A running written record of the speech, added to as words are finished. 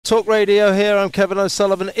Talk Radio here. I'm Kevin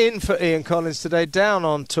O'Sullivan in for Ian Collins today, down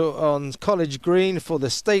on College Green for the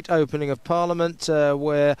state opening of Parliament,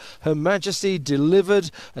 where Her Majesty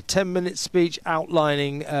delivered a 10-minute speech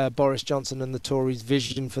outlining Boris Johnson and the Tories'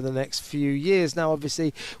 vision for the next few years. Now,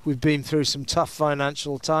 obviously, we've been through some tough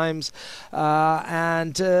financial times,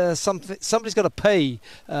 and somebody's got to pay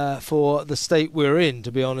for the state we're in,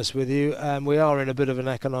 to be honest with you, and we are in a bit of an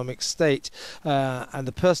economic state. And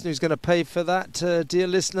the person who's going to pay for that, dear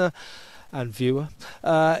listener and viewer,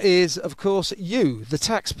 is of course you, the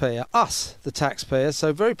taxpayer, us, the taxpayers.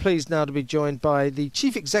 So very pleased now to be joined by the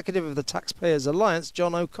Chief Executive of the Taxpayers Alliance,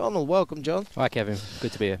 John O'Connell. Welcome, John. Hi, Kevin.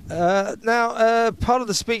 Good to be here. Now, part of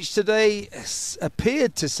the speech today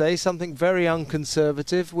appeared to say something very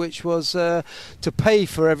unconservative, which was to pay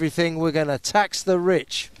for everything, we're going to tax the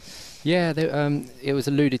rich. Yeah, it was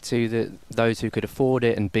alluded to that those who could afford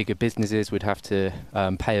it and bigger businesses would have to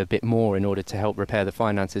pay a bit more in order to help repair the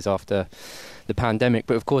finances after the pandemic.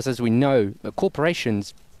 But of course, as we know,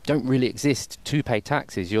 corporations don't really exist to pay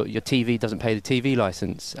taxes. Your TV doesn't pay the TV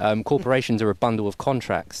license. Corporations are a bundle of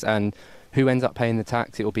contracts, and who ends up paying the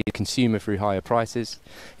tax? It will be the consumer through higher prices.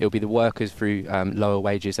 It will be the workers through lower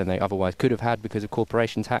wages than they otherwise could have had because of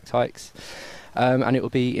corporation tax hikes. And it will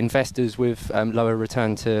be investors with lower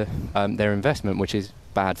return to their investment, which is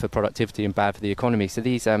bad for productivity and bad for the economy. So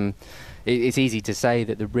these, it's easy to say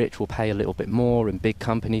that the rich will pay a little bit more and big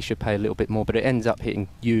companies should pay a little bit more, but it ends up hitting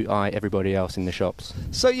you, everybody else in the shops.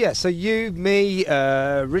 So yeah, so you, me,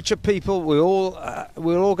 richer people, we're all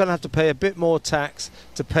going to have to pay a bit more tax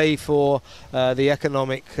to pay for the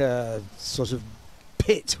economic sort of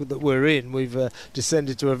pit that we're in. We've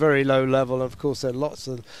descended to a very low level, and of course there are lots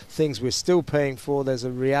of things we're still paying for. There's a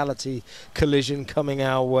reality collision coming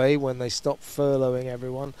our way when they stop furloughing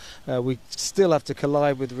everyone. We still have to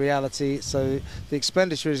collide with reality, so the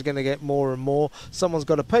expenditure is going to get more and more. Someone's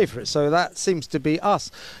got to pay for it, so that seems to be us.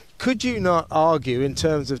 Could you not argue in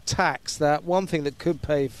terms of tax that one thing that could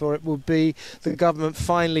pay for it would be the government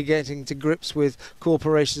finally getting to grips with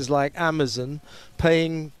corporations like Amazon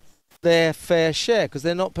paying their fair share, because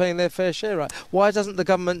they're not paying their fair share, right? Why doesn't the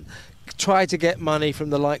government try to get money from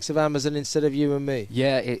the likes of Amazon instead of you and me?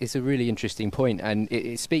 Yeah, it's a really interesting point, and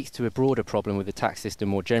it speaks to a broader problem with the tax system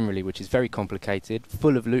more generally, which is very complicated,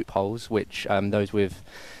 full of loopholes, which those with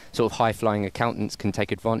sort of high-flying accountants can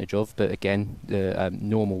take advantage of, but again, the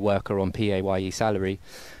normal worker on PAYE salary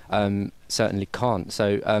certainly can't.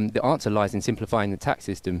 So the answer lies in simplifying the tax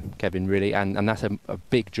system, Kevin, really, and that's a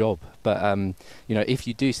big job. But you know, if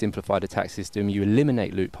you do simplify the tax system, you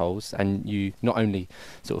eliminate loopholes, and you not only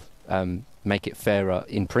sort of make it fairer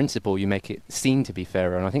in principle, you make it seen to be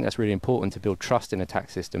fairer. And I think that's really important to build trust in a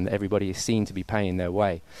tax system, that everybody is seen to be paying their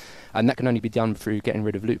way. And that can only be done through getting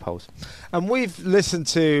rid of loopholes. And we've listened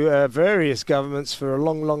to various governments for a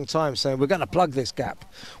long, long time saying we're going to plug this gap.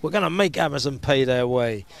 We're going to make Amazon pay their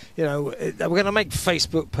way. You know, we're going to make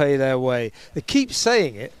Facebook pay their way. They keep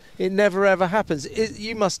saying it. It never ever happens.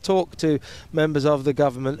 You must talk to members of the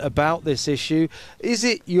government about this issue. Is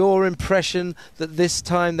it your impression that this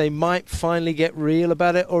time they might finally get real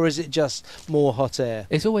about it, or is it just more hot air?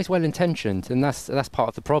 It's always well intentioned, and that's part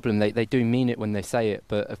of the problem. They do mean it when they say it,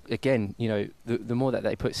 but again, you know, the more that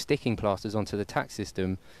they put sticking plasters onto the tax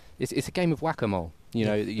system, it's a game of whack-a-mole. You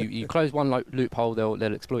know, you close one loophole,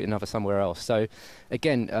 they'll exploit another somewhere else. So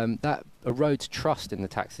again, that erodes trust in the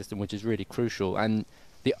tax system, which is really crucial. And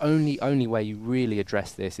the only way you really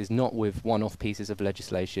address this is not with one-off pieces of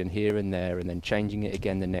legislation here and there and then changing it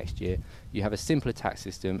again the next year. You have a simpler tax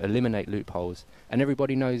system, eliminate loopholes, and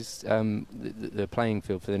everybody knows the playing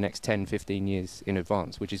field for the next 10, 15 years in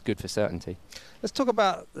advance, which is good for certainty. Let's talk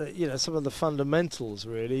about you know, some of the fundamentals,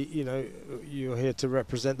 really. You know, you're here to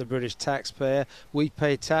represent the British taxpayer. We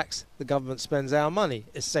pay tax, the government spends our money,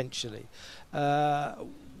 essentially.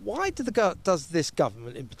 Why does this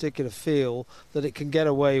government in particular feel that it can get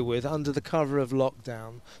away with, under the cover of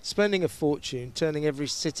lockdown, spending a fortune, turning every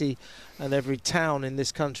city and every town in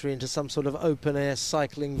this country into some sort of open-air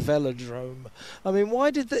cycling velodrome? I mean,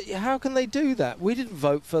 how can they do that? We didn't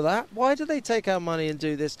vote for that. Why do they take our money and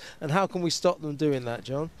do this? And how can we stop them doing that,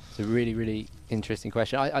 John? It's a really, really interesting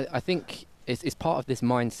question. I think it's part of this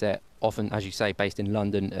mindset, often, as you say, based in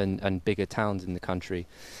London and bigger towns in the country.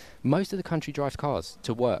 Most of the country drives cars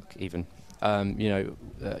to work, even. You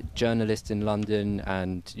know, journalists in London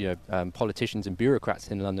and, you know, politicians and bureaucrats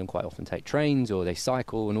in London quite often take trains, or they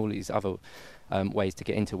cycle, and all these other ways to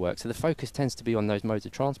get into work. So the focus tends to be on those modes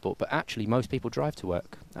of transport, but actually most people drive to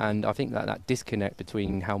work. And I think that disconnect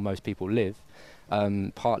between how most people live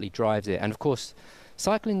partly drives it. And of course,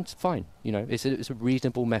 Cycling's fine, it's a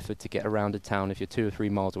reasonable method to get around a town. If you're 2 or 3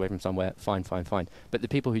 miles away from somewhere, fine. But the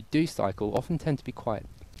people who do cycle often tend to be quite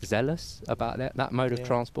zealous about that mode of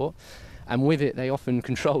transport. And with it, they often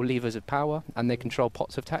control levers of power, and they control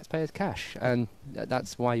pots of taxpayers' cash. And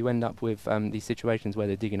that's why you end up with these situations where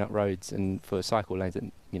they're digging up roads and for cycle lanes that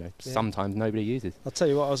sometimes nobody uses. I'll tell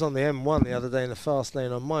you what, I was on the M1 the other day in the fast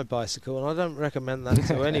lane on my bicycle, and I don't recommend that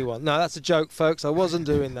to anyone. No, that's a joke, folks. I wasn't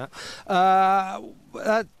doing that.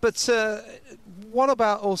 But what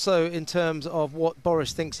about also in terms of what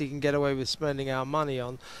Boris thinks he can get away with spending our money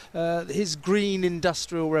on? His green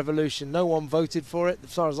industrial revolution. No one voted for it,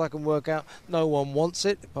 as far as I can work out. No one wants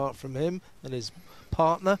it, apart from him and his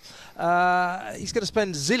partner. He's going to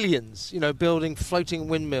spend zillions, building floating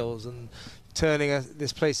windmills and turning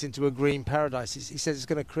this place into a green paradise. He says it's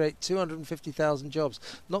going to create 250,000 jobs.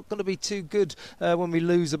 Not going to be too good when we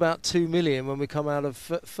lose about 2 million when we come out of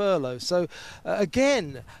furlough. So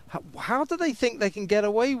again, how do they think they can get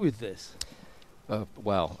away with this?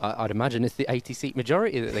 Well, I'd imagine it's the 80-seat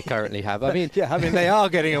majority that they currently have. I mean, they are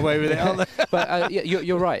getting away with it, aren't they? But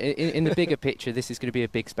you're right. In the bigger picture, this is going to be a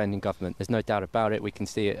big spending government. There's no doubt about it. We can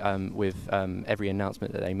see it with every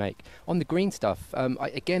announcement that they make. On the green stuff,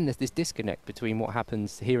 again, there's this disconnect between what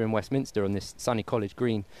happens here in Westminster on this sunny College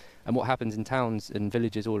Green and what happens in towns and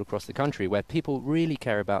villages all across the country, where people really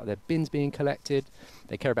care about their bins being collected,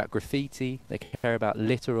 they care about graffiti, they care about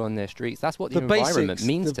litter on their streets. That's what the environment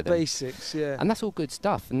means to them. The basics, yeah. And that's all good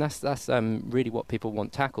stuff, and that's really what people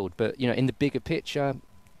want tackled. But in the bigger picture,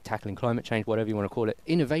 tackling climate change, whatever you want to call it,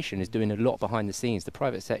 innovation is doing a lot behind the scenes. The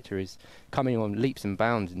private sector is coming on leaps and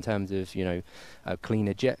bounds in terms of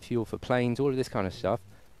cleaner jet fuel for planes, all of this kind of stuff.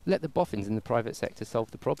 Let the boffins in the private sector solve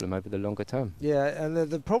the problem over the longer term. Yeah, and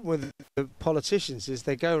the problem with the politicians is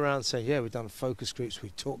they go around saying, yeah, we've done focus groups, we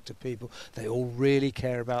talk to people, they all really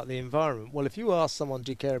care about the environment. Well, if you ask someone,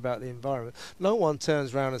 do you care about the environment? No one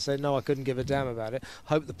turns around and says, no, I couldn't give a damn about it,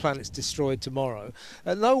 hope the planet's destroyed tomorrow.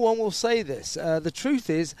 No one will say this. The truth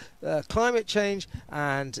is, climate change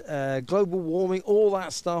and global warming, all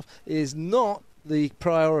that stuff is not the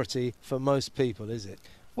priority for most people, is it?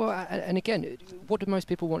 Well, and again, what do most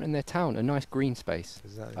people want in their town? A nice green space.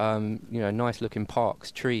 Exactly. Nice looking parks,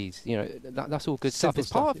 trees. That's all good stuff. It's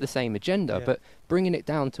part of the same agenda, but bringing it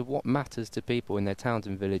down to what matters to people in their towns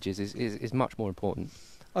and villages is much more important.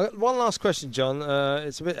 One last question, John.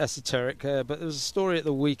 It's a bit esoteric, but there was a story at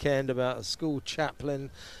the weekend about a school chaplain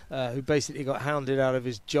who basically got hounded out of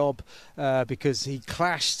his job because he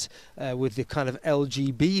clashed with the kind of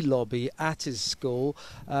LGB lobby at his school.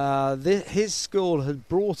 His school had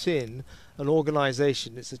brought in an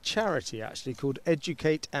organisation, it's a charity actually, called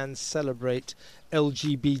Educate and Celebrate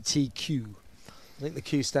LGBTQ. I think the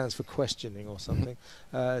Q stands for questioning or something.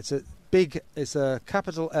 It's a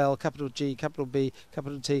capital L, capital G, capital B,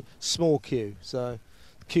 capital T, small q. So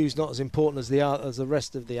Q's not as important as the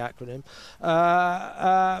rest of the acronym.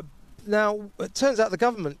 Now, it turns out the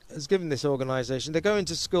government has given this organisation, they go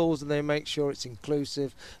into schools and they make sure it's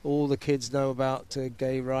inclusive, all the kids know about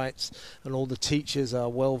gay rights, and all the teachers are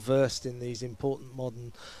well versed in these important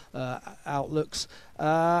modern outlooks.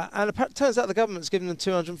 And it turns out the government's given them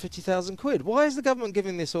 250,000 quid. Why is the government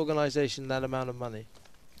giving this organisation that amount of money?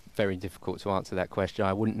 Very difficult to answer that question.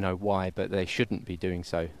 I wouldn't know why, but they shouldn't be doing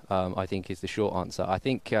so, I think is the short answer. I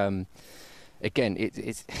think, again,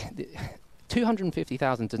 it's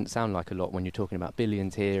 250,000 doesn't sound like a lot when you're talking about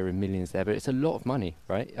billions here and millions there, but it's a lot of money,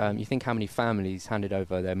 right? You think how many families handed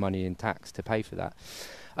over their money in tax to pay for that.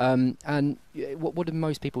 And what do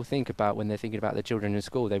most people think about when they're thinking about their children in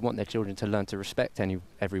school? They want their children to learn to respect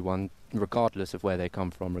everyone, regardless of where they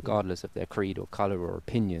come from, regardless of their creed or colour or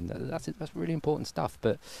opinion. That's really important stuff.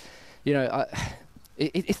 But,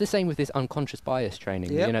 it's the same with this unconscious bias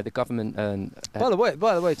training. Yep. The government. By the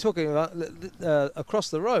way, talking about across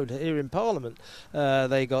the road here in Parliament,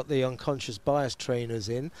 they got the unconscious bias trainers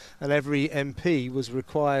in, and every MP was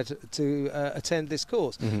required to attend this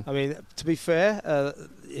course. Mm-hmm. I mean, to be fair,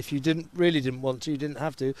 if you didn't want to, you didn't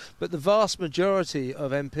have to. But the vast majority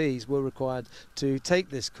of MPs were required to take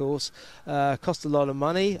this course. Cost a lot of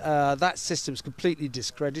money. That system's completely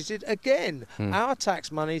discredited. Again, our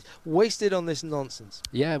tax money's wasted on this nonsense.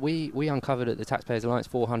 Yeah, we uncovered at the Taxpayers Alliance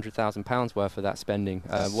 £400,000 worth of that spending,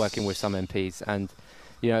 working with some MPs, and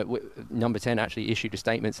Number 10 actually issued a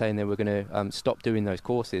statement saying they were going to stop doing those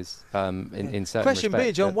courses in certain question respects.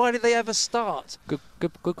 Being, John, why did they ever start?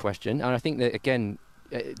 Good question, and I think that again,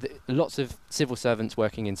 lots of civil servants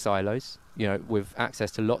working in silos, with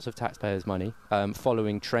access to lots of taxpayers' money,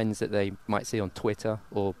 following trends that they might see on Twitter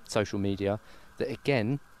or social media, that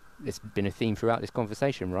again, it's been a theme throughout this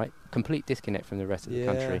conversation, right? Complete disconnect from the rest of the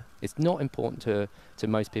country. It's not important to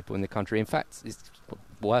most people in the country. In fact, it's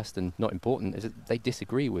worse than not important is that they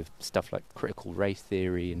disagree with stuff like critical race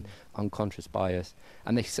theory and unconscious bias,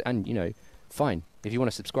 and you know, fine, if you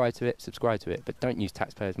want to subscribe to it, but don't use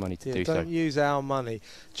taxpayers' money to do so. Don't use our money.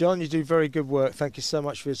 John, you do very good work. Thank you so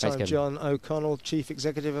much for your time. Thanks, John O'Connell, Chief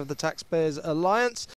Executive of the Taxpayers Alliance.